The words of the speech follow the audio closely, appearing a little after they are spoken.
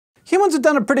Humans have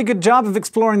done a pretty good job of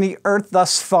exploring the Earth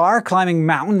thus far, climbing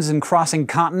mountains and crossing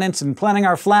continents and planting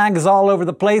our flags all over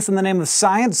the place in the name of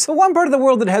science. But one part of the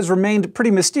world that has remained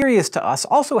pretty mysterious to us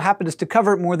also happens to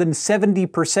cover more than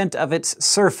 70% of its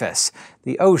surface.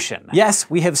 The ocean.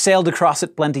 Yes, we have sailed across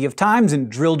it plenty of times and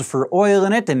drilled for oil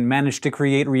in it and managed to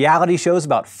create reality shows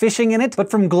about fishing in it,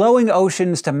 but from glowing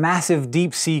oceans to massive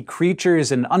deep-sea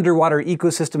creatures and underwater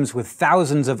ecosystems with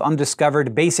thousands of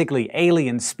undiscovered, basically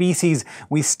alien species,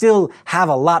 we still have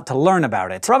a lot to learn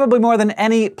about it. Probably more than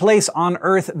any place on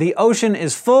Earth, the ocean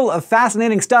is full of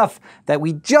fascinating stuff that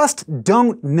we just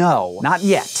don't know. Not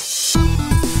yet.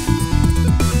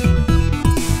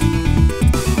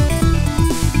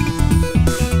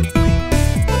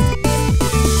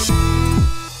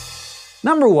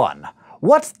 Number 1.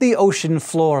 What's the ocean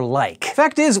floor like?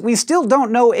 Fact is, we still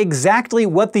don't know exactly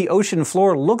what the ocean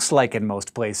floor looks like in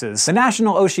most places. The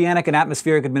National Oceanic and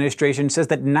Atmospheric Administration says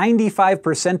that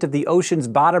 95% of the ocean's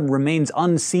bottom remains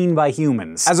unseen by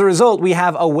humans. As a result, we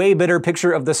have a way better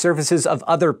picture of the surfaces of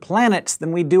other planets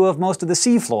than we do of most of the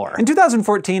seafloor. In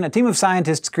 2014, a team of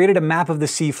scientists created a map of the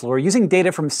seafloor using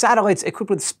data from satellites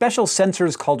equipped with special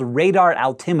sensors called radar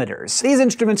altimeters. These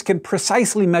instruments can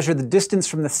precisely measure the distance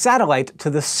from the satellite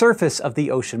to the surface of the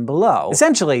ocean below.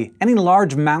 Essentially, any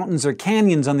large mountains or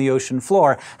canyons on the ocean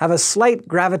floor have a slight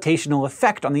gravitational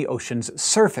effect on the ocean's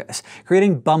surface,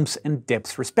 creating bumps and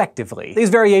dips respectively. These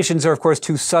variations are of course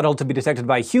too subtle to be detected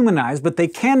by human eyes, but they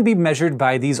can be measured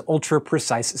by these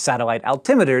ultra-precise satellite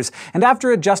altimeters, and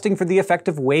after adjusting for the effect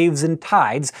of waves and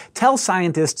tides, tell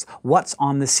scientists what's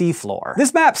on the seafloor.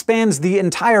 This map spans the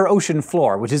entire ocean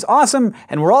floor, which is awesome,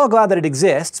 and we're all glad that it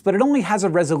exists, but it only has a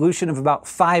resolution of about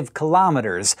 5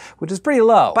 kilometers, which is pretty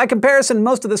low. By comparison,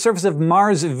 most of the surface of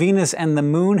Mars, Venus, and the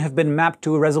Moon have been mapped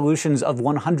to resolutions of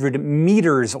 100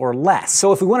 meters or less.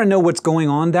 So if we want to know what's going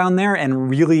on down there and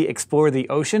really explore the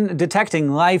ocean, detecting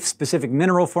life, specific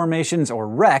mineral formations, or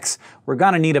wrecks, we're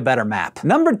gonna need a better map.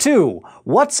 Number 2.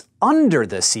 What's under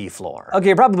the seafloor? Okay,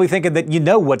 you're probably thinking that you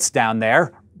know what's down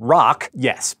there. Rock,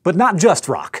 yes, but not just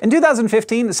rock. In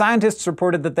 2015, scientists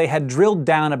reported that they had drilled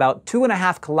down about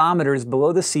 2.5 kilometers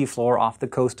below the seafloor off the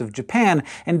coast of Japan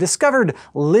and discovered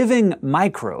living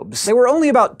microbes. There were only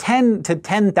about 10 to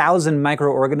 10,000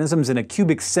 microorganisms in a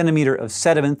cubic centimeter of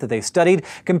sediment that they studied,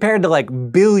 compared to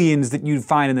like billions that you'd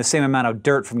find in the same amount of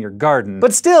dirt from your garden.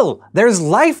 But still, there's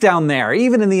life down there,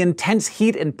 even in the intense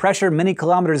heat and pressure many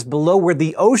kilometers below where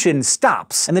the ocean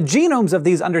stops. And the genomes of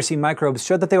these undersea microbes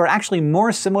showed that they were actually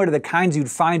more similar to the kinds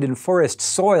you'd find in forest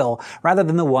soil rather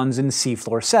than the ones in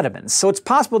seafloor sediments. So it's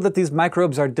possible that these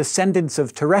microbes are descendants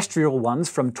of terrestrial ones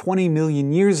from 20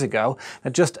 million years ago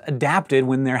that just adapted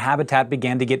when their habitat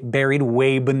began to get buried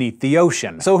way beneath the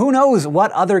ocean. So who knows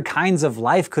what other kinds of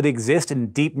life could exist in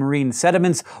deep marine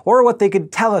sediments, or what they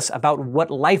could tell us about what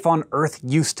life on Earth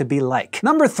used to be like.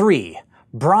 Number 3.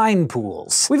 Brine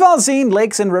pools. We've all seen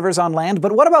lakes and rivers on land,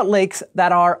 but what about lakes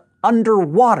that are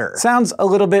underwater? Sounds a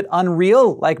little bit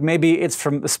unreal, like maybe it's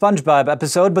from the SpongeBob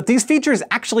episode, but these features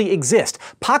actually exist.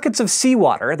 Pockets of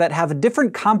seawater that have a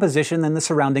different composition than the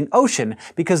surrounding ocean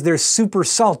because they're super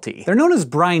salty. They're known as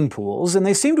brine pools, and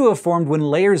they seem to have formed when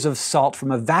layers of salt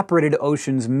from evaporated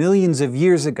oceans millions of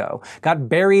years ago got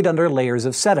buried under layers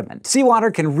of sediment. Seawater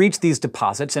can reach these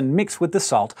deposits and mix with the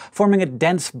salt, forming a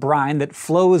dense brine that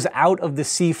flows out of the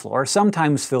seafloor,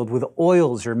 sometimes filled with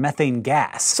oils or methane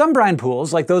gas. Some brine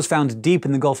pools, like those found deep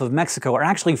in the Gulf of Mexico, are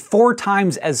actually 4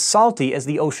 times as salty as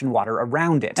the ocean water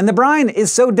around it. And the brine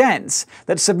is so dense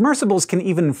that submersibles can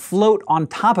even float on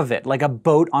top of it, like a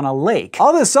boat on a lake.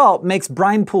 All this salt makes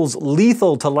brine pools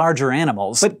lethal to larger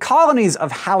animals, but colonies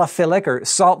of halophilic or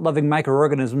salt-loving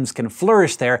microorganisms can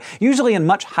flourish there, usually in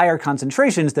much higher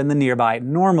concentrations than the nearby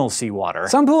normal seawater.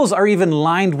 Some pools are even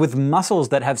lined with mussels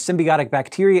that have symbiotic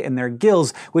bacteria in their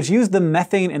gills, which use the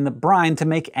methane in the brine to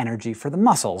make energy for the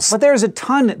mussels. But there's a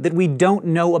ton that we don't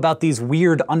know about these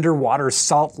weird underwater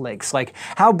salt lakes, like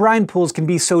how brine pools can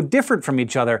be so different from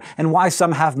each other, and why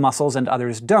some have mussels and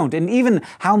others don't, and even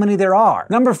how many there are.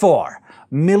 Number 4.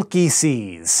 Milky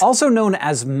seas. Also known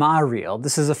as mareal,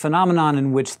 this is a phenomenon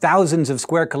in which thousands of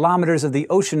square kilometers of the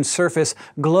ocean's surface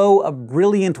glow a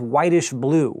brilliant whitish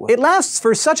blue. It lasts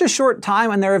for such a short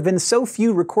time, and there have been so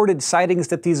few recorded sightings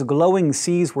that these glowing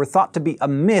seas were thought to be a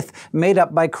myth made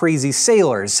up by crazy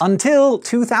sailors. Until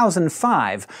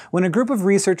 2005, when a group of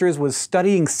researchers was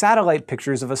studying satellite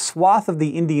pictures of a swath of the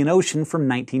Indian Ocean from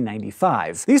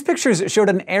 1995. These pictures showed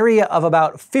an area of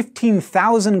about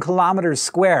 15,000 kilometers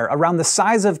square, around the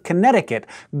size of Connecticut,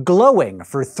 glowing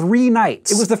for 3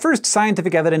 nights. It was the first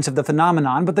scientific evidence of the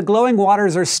phenomenon, but the glowing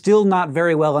waters are still not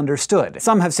very well understood.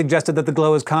 Some have suggested that the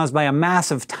glow is caused by a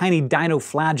mass of tiny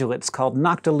dinoflagellates called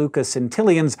Noctiluca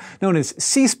scintillans, known as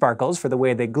sea sparkles for the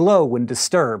way they glow when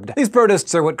disturbed. These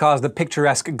protists are what cause the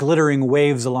picturesque glittering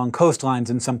waves along coastlines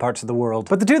in some parts of the world.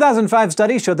 But the 2005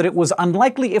 study showed that it was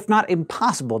unlikely, if not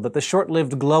impossible, that the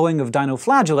short-lived glowing of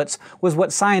dinoflagellates was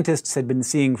what scientists had been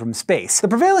seeing from space. The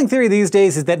prevailing theory these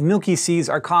days is that Milky Seas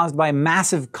are caused by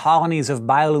massive colonies of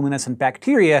bioluminescent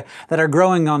bacteria that are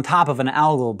growing on top of an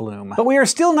algal bloom. But we are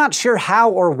still not sure how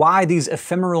or why these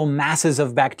ephemeral masses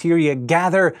of bacteria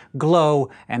gather, glow,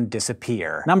 and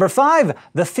disappear. Number 5.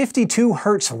 The 52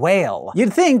 Hertz whale.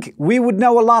 You'd think we would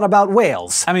know a lot about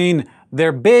whales. I mean,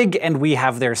 they're big, and we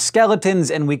have their skeletons,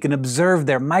 and we can observe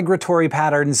their migratory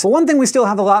patterns. But one thing we still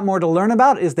have a lot more to learn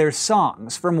about is their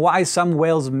songs, from why some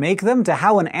whales make them to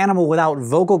how an animal without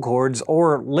vocal cords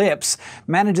or lips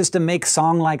manages to make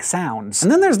song-like sounds.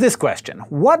 And then there's this question: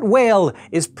 what whale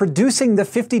is producing the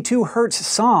 52 Hertz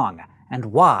song? And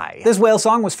why? This whale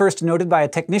song was first noted by a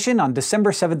technician on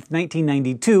December 7,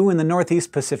 1992 in the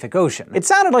Northeast Pacific Ocean. It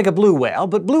sounded like a blue whale,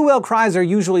 but blue whale cries are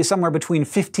usually somewhere between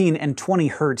 15 and 20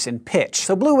 hertz in pitch,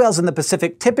 so blue whales in the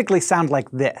Pacific typically sound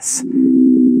like this.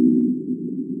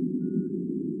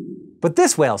 But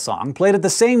this whale song, played at the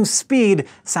same speed,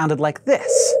 sounded like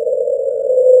this.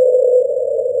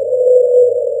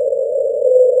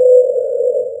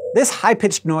 This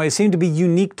high-pitched noise seemed to be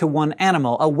unique to one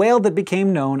animal, a whale that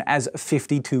became known as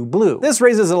 52 Blue. This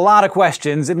raises a lot of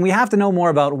questions, and we have to know more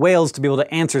about whales to be able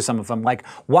to answer some of them, like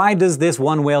why does this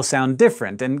one whale sound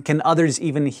different, and can others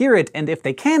even hear it, and if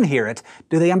they can hear it,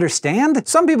 do they understand?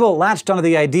 Some people latched onto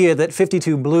the idea that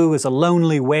 52 Blue is a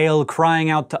lonely whale crying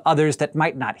out to others that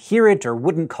might not hear it or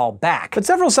wouldn't call back. But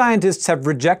several scientists have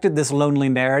rejected this lonely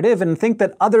narrative and think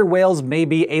that other whales may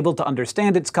be able to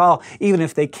understand its call, even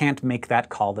if they can't make that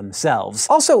call themselves.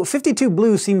 Also, 52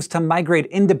 Blue seems to migrate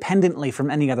independently from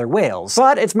any other whales,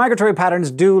 but its migratory patterns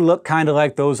do look kinda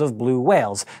like those of blue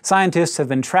whales. Scientists have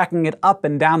been tracking it up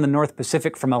and down the North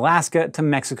Pacific from Alaska to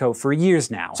Mexico for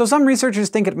years now. So some researchers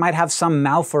think it might have some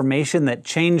malformation that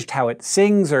changed how it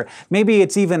sings, or maybe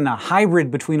it's even a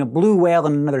hybrid between a blue whale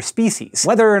and another species.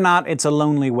 Whether or not it's a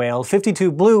lonely whale,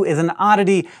 52 Blue is an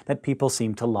oddity that people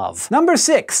seem to love. Number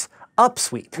 6.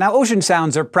 Upsweep. Now, ocean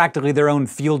sounds are practically their own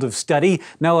field of study.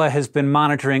 NOAA has been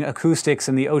monitoring acoustics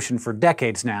in the ocean for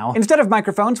decades now. Instead of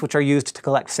microphones, which are used to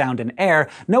collect sound in air,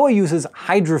 NOAA uses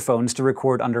hydrophones to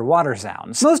record underwater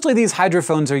sounds. Mostly these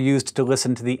hydrophones are used to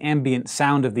listen to the ambient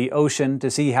sound of the ocean,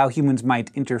 to see how humans might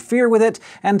interfere with it,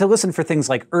 and to listen for things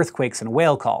like earthquakes and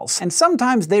whale calls. And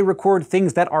sometimes they record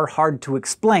things that are hard to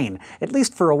explain, at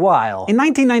least for a while. In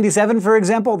 1997, for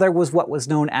example, there was what was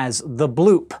known as the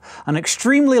bloop, an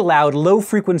extremely loud,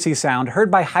 low-frequency sound heard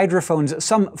by hydrophones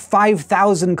some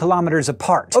 5,000 kilometers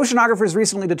apart. Oceanographers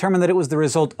recently determined that it was the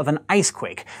result of an ice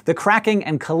quake, the cracking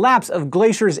and collapse of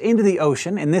glaciers into the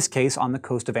ocean, in this case on the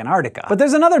coast of Antarctica. But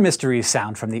there's another mysterious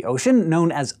sound from the ocean,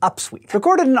 known as upsweep.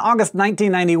 Recorded in August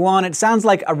 1991, it sounds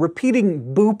like a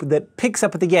repeating boop that picks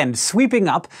up at the end, sweeping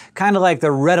up, kinda like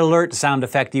the red alert sound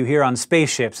effect you hear on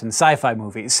spaceships in sci-fi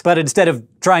movies. But instead of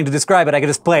trying to describe it, I can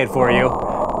just play it for you.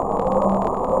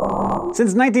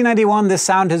 Since 1991, this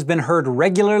sound has been heard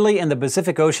regularly in the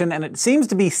Pacific Ocean, and it seems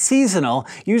to be seasonal,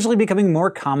 usually becoming more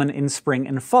common in spring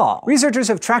and fall. Researchers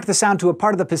have tracked the sound to a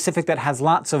part of the Pacific that has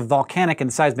lots of volcanic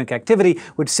and seismic activity,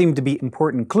 which seem to be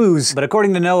important clues. But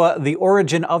according to NOAA, the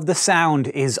origin of the sound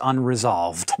is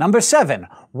unresolved. Number 7.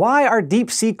 Why are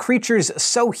deep-sea creatures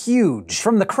so huge?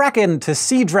 From the kraken to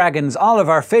sea dragons, all of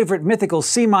our favorite mythical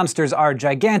sea monsters are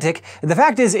gigantic. The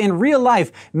fact is, in real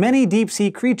life, many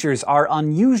deep-sea creatures are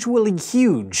unusually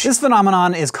huge. This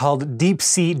phenomenon is called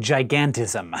deep-sea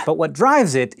gigantism. But what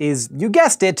drives it is, you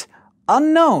guessed it,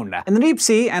 unknown. In the deep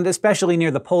sea, and especially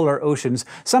near the polar oceans,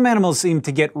 some animals seem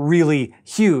to get really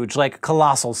huge, like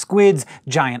colossal squids,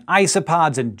 giant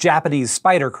isopods, and Japanese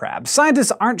spider crabs.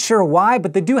 Scientists aren't sure why,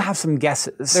 but they do have some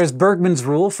guesses. There's Bergman's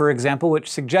rule, for example, which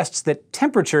suggests that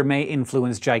temperature may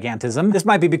influence gigantism. This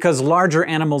might be because larger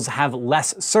animals have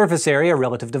less surface area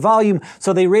relative to volume,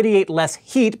 so they radiate less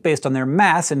heat based on their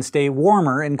mass and stay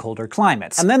warmer in colder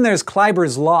climates. And then there's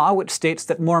Kleiber's law, which states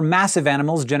that more massive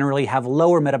animals generally have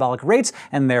lower metabolic rates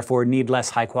and therefore need less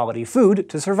high-quality food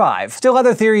to survive. Still,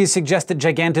 other theories suggest that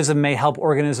gigantism may help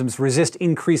organisms resist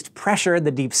increased pressure in the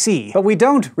deep sea. But we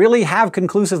don't really have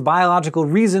conclusive biological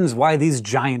reasons why these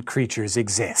giant creatures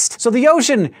exist. So the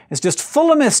ocean is just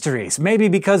full of mysteries, maybe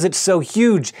because it's so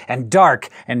huge and dark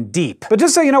and deep. But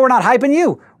just so you know, we're not hyping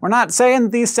you. We're not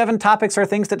saying these 7 topics are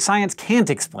things that science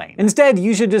can't explain. Instead,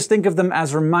 you should just think of them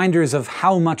as reminders of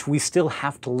how much we still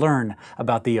have to learn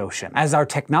about the ocean. As our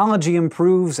technology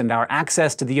improves and our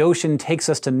access to the ocean takes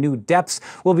us to new depths,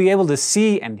 we'll be able to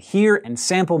see and hear and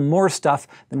sample more stuff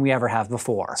than we ever have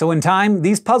before. So in time,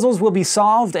 these puzzles will be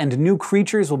solved and new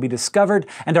creatures will be discovered,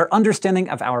 and our understanding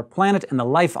of our planet and the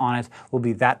life on it will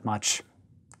be that much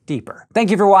deeper. Thank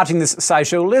you for watching this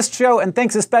SciShow List Show, and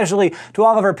thanks especially to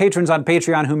all of our patrons on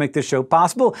Patreon who make this show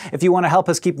possible. If you want to help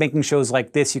us keep making shows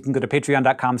like this, you can go to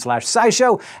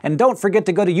patreon.com/scishow, and don't forget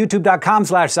to go to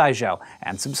youtube.com/scishow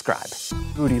and subscribe.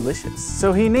 Bootylicious.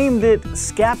 So he named it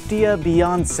Scaptia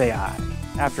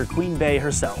Beyonceae, after Queen Bey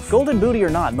herself. Golden booty or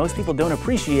not, most people don't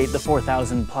appreciate the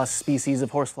 4,000+ species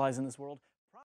of horseflies in this world.